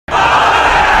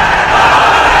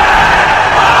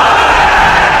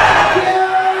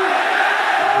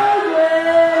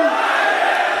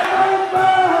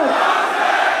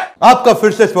आपका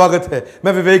फिर से स्वागत है।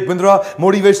 मैं Vivek Bindra,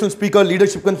 motivational speaker,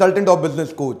 leadership consultant और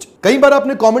बिजनेस कोच। कई बार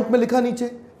आपने कमेंट में लिखा नीचे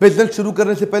बिजनेस शुरू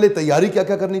करने से पहले तैयारी क्या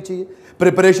क्या करनी चाहिए,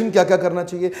 प्रिपरेशन क्या क्या करना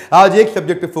चाहिए। आज एक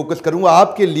सब्जेक्ट पे फोकस करूंगा,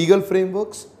 आपके लीगल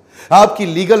फ्रेमवर्क्स, आपकी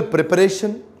लीगल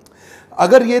प्रिपरेशन।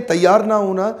 अगर ये तैयार ना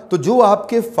होना तो जो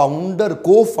आपके फाउंडर,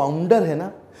 को फाउंडर है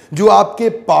ना, जो आपके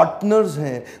पार्टनर्स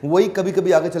हैं, वही कभी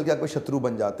कभी आगे चल के आपके शत्रु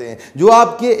बन जाते हैं। जो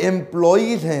आपके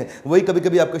एम्प्लॉइज हैं वही कभी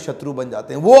कभी आपके शत्रु बन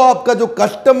जाते हैं। वो आपका जो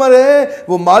कस्टमर है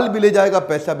वो माल भी ले जाएगा,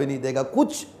 पैसा भी नहीं देगा।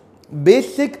 कुछ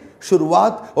बेसिक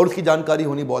शुरुआत और उसकी जानकारी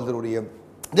होनी बहुत जरूरी है।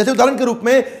 जैसे उदाहरण के रूप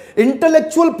में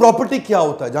इंटेलेक्चुअल प्रॉपर्टी क्या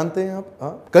होता है जानते हैं आप?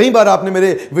 हाँ, कई बार आपने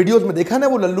मेरे वीडियोस में देखा ना,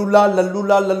 वो लल्लू लाल लल्लू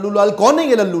लाल लल्लू लाल। कौन है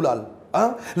ये लल्लू लाल?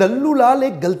 लल्लू लाल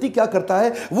एक गलती क्या करता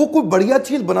है, वो कोई बढ़िया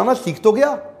चीज बनाना सीख तो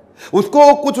गया,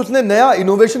 उसको कुछ उसने नया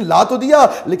इनोवेशन ला तो दिया,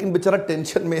 लेकिन बेचारा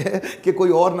टेंशन में है कि कोई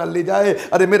और ना ले जाए,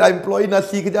 अरे मेरा एम्प्लॉय ना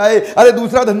सीख जाए, अरे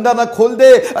दूसरा धंधा ना खोल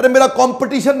दे, अरे मेरा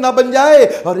कंपटीशन ना बन जाए,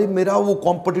 अरे मेरा वो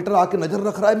कॉम्पिटिटर आके नजर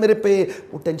रख रहा है मेरे पे।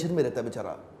 वो टेंशन में रहता है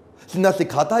बेचारा, ना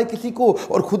सिखाता है किसी को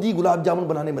और खुद ही गुलाब जामुन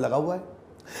बनाने में लगा हुआ है।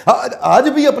 आज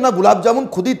भी अपना गुलाब जामुन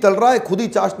खुद ही तल रहा है, खुद ही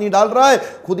चाशनी डाल रहा है,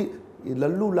 खुद ही। ये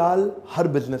लल्लू लाल हर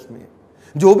बिजनेस में,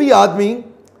 जो भी आदमी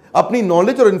अपनी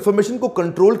नॉलेज और इंफॉर्मेशन को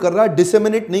कंट्रोल कर रहा है,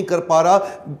 डिसेमिनेट नहीं कर पा रहा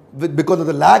because of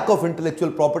the lack of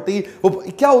intellectual property.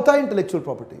 क्या होता है इंटेलेक्चुअल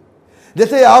प्रॉपर्टी?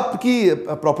 जैसे आपकी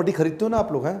प्रॉपर्टी खरीदते हो ना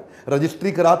आप लोग, हैं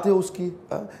रजिस्ट्री कराते हो उसकी,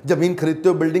 जमीन खरीदते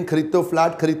हो, बिल्डिंग खरीदते हो,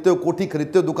 फ्लैट खरीदते हो, कोठी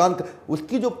खरीदते हो, दुकान,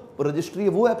 उसकी जो रजिस्ट्री है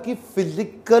वो है आपकी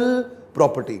फिजिकल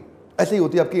प्रॉपर्टी। ऐसे ही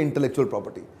होती है आपकी इंटेलेक्चुअल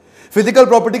प्रॉपर्टी। फिजिकल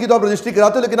प्रॉपर्टी की तो आप रजिस्ट्री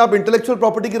कराते हो, लेकिन आप इंटेलेक्चुअल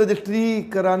प्रॉपर्टी की रजिस्ट्री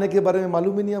कराने के बारे में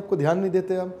मालूम ही नहीं, आपको ध्यान नहीं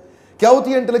देते आप। क्या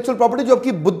होती है इंटेलेक्चुअल प्रॉपर्टी? जो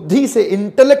आपकी बुद्धि से,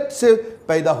 इंटेलेक्ट से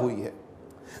पैदा हुई है,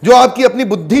 जो आपकी अपनी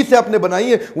बुद्धि से आपने बनाई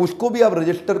है, उसको भी आप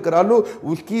रजिस्टर करा लो,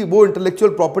 उसकी वो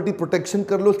इंटेलेक्चुअल प्रॉपर्टी प्रोटेक्शन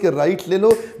कर लो, उसके राइट्स ले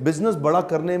लो। बिजनेस बड़ा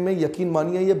करने में यकीन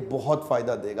मानिए ये बहुत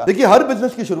फायदा देगा। देखिए, हर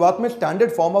बिजनेस की शुरुआत में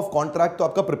स्टैंडर्ड फॉर्म ऑफ कॉन्ट्रैक्ट तो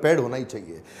आपका प्रिपेयर्ड होना ही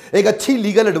चाहिए। एक अच्छी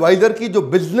लीगल एडवाइजर की, जो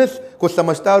बिजनेस को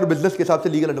समझता है और बिजनेस के हिसाब से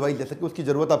लीगल एडवाइस दे सके, उसकी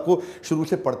जरूरत आपको शुरू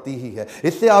से पड़ती ही है।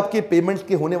 इससे आपके पेमेंट्स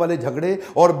के होने वाले झगड़े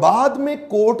और बाद में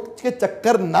कोर्ट के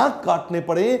चक्कर ना काटने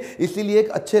पड़े, इसीलिए एक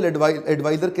अच्छे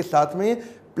एडवाइजर के साथ में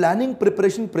प्लानिंग,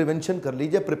 प्रिपरेशन, प्रिवेंशन कर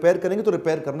लीजिए। प्रिपेयर करेंगे तो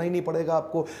रिपेयर करना ही नहीं पड़ेगा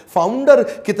आपको। फाउंडर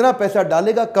कितना पैसा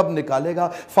डालेगा, कब निकालेगा,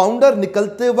 फाउंडर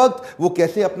निकलते वक्त वो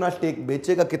कैसे अपना स्टेक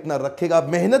बेचेगा, कितना रखेगा,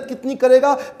 मेहनत कितनी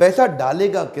करेगा, पैसा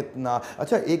डालेगा कितना।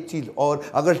 अच्छा, एक चीज और,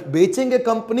 अगर बेचेंगे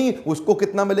कंपनी, उसको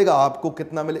कितना मिलेगा, आपको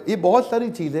कितना मिलेगा। ये बहुत सारी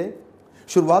चीजें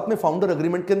शुरुआत में फाउंडर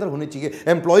एग्रीमेंट के अंदर होनी चाहिए।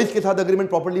 एम्प्लॉइज के साथ एग्रीमेंट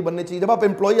प्रॉपर्ली बनने चाहिए। जब आप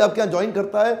एम्प्लॉय आपके यहां ज्वाइन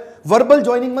करता है, वर्बल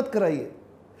ज्वाइनिंग मत कराइए।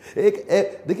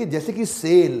 देखिए, जैसे कि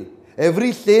sale,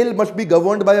 every sale must be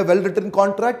governed by a well written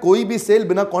contract. कोई भी सेल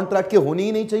बिना कॉन्ट्रैक्ट के होनी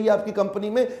ही नहीं चाहिए आपकी कंपनी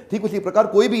में। ठीक उसी प्रकार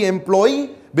कोई भी एम्प्लॉय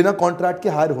बिना कॉन्ट्रैक्ट के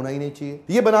हायर होना ही नहीं चाहिए।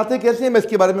 ये बनाते कैसे हैं, मैं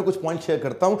इसके बारे में कुछ पॉइंट शेयर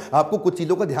करता हूं। आपको कुछ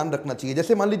चीजों का ध्यान रखना चाहिए।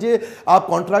 जैसे मान लीजिए आप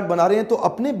कॉन्ट्रैक्ट बना रहे हैं, तो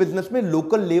अपने बिजनेस में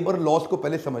लोकल लेबर लॉज को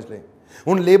पहले समझ लें।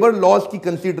 उन लेबर लॉज की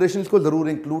कंसीडरेशंस को जरूर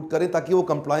इंक्लूड करें ताकि वो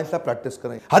कंप्लायंस का प्रैक्टिस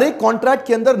करें। हर एक कॉन्ट्रैक्ट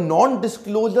के अंदर नॉन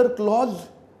डिस्क्लोजर क्लॉज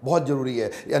बहुत जरूरी है,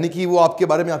 यानी कि वो आपके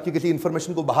बारे में, आपकी किसी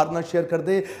इंफॉर्मेशन को बाहर ना शेयर कर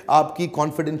दे, आपकी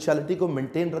कॉन्फिडेंशियलिटी को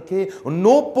मेंटेन रखे।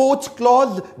 नो पोच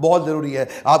क्लॉज बहुत जरूरी है,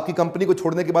 आपकी कंपनी को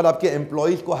छोड़ने के बाद आपके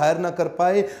एम्प्लॉइज को हायर ना कर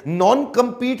पाए। नॉन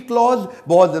कंपीट क्लॉज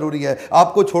बहुत जरूरी है,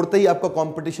 आपको छोड़ते ही आपका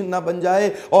कंपटीशन ना बन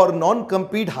जाए। और नॉन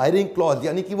कंपीट हायरिंग क्लॉज,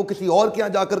 यानी कि वो किसी और के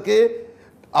यहां जाकर के,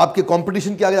 आपके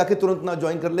कंपटीशन के आगे जाके तुरंत ना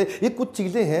ज्वाइन कर ले। ये कुछ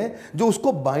चीजें हैं जो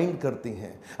उसको बाइंड करती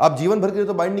हैं। आप जीवन भर के लिए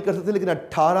तो बाइंड नहीं कर सकते, लेकिन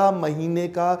 18 महीने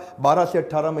का, 12 से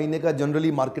 18 महीने का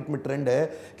जनरली मार्केट में ट्रेंड है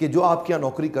कि जो आपके यहाँ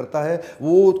नौकरी करता है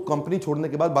वो कंपनी छोड़ने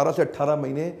के बाद 12 से 18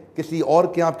 महीने किसी और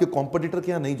के यहाँ, आपके कॉम्पिटिटर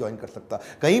के यहाँ नहीं ज्वाइन कर सकता।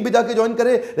 कहीं भी जाके ज्वाइन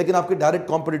करे, लेकिन आपके डायरेक्ट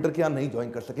कॉम्पिटिटर के यहाँ नहीं ज्वाइन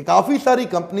कर सके। काफी सारी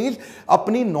कंपनीज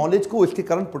अपनी नॉलेज को इसके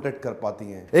कारण प्रोटेक्ट कर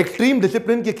पाती हैं। एक्सट्रीम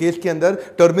डिसिप्लिन के केस के अंदर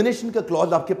टर्मिनेशन का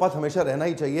क्लॉज आपके पास हमेशा रहना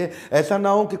ही चाहिए। ऐसा ना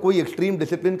हो कि कोई एक्सट्रीम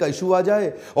डिसिप्लिन का इशू आ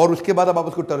जाए और उसके बाद अब आप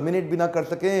उसको टर्मिनेट भी ना कर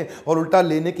सकें और उल्टा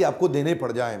लेने के आपको देने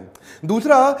पड़ जाएं।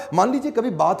 दूसरा, मान लीजिए कभी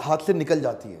बात हाथ से निकल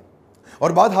जाती है,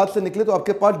 और बात हाथ से निकले तो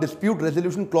आपके पास डिस्प्यूट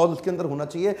रेजोल्यूशन क्लॉज उसके अंदर होना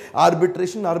चाहिए।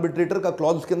 आर्बिट्रेशन, आर्बिट्रेटर का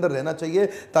क्लॉज उसके अंदर रहना चाहिए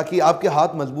ताकि आपके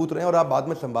हाथ मजबूत रहें और आप बाद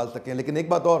में संभाल सकें। लेकिन एक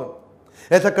बात और,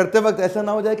 ऐसा करते वक्त ऐसा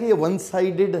ना हो जाए कि ये वन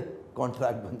साइडेड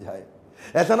कॉन्ट्रैक्ट बन जाए।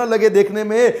 ऐसा ना लगे देखने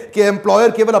में कि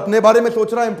एम्प्लॉयर केवल अपने बारे में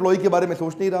सोच रहा है, एम्प्लॉय के बारे में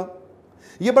सोच नहीं रहा।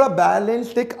 ये बड़ा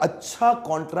बैलेंस्ड, एक अच्छा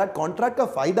कॉन्ट्रैक्ट का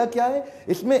फायदा क्या है,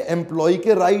 इसमें एम्प्लॉय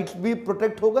के राइट्स भी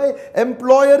प्रोटेक्ट हो गए,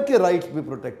 एम्प्लॉयर के राइट्स भी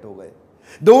प्रोटेक्ट हो गए।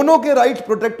 दोनों के राइट्स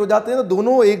प्रोटेक्ट हो जाते हैं तो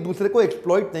दोनों एक दूसरे को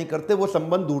एक्सप्लॉइट नहीं करते, वो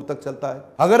संबंध दूर तक चलता है।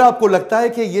 अगर आपको लगता है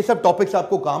कि ये सब टॉपिक्स आपको काम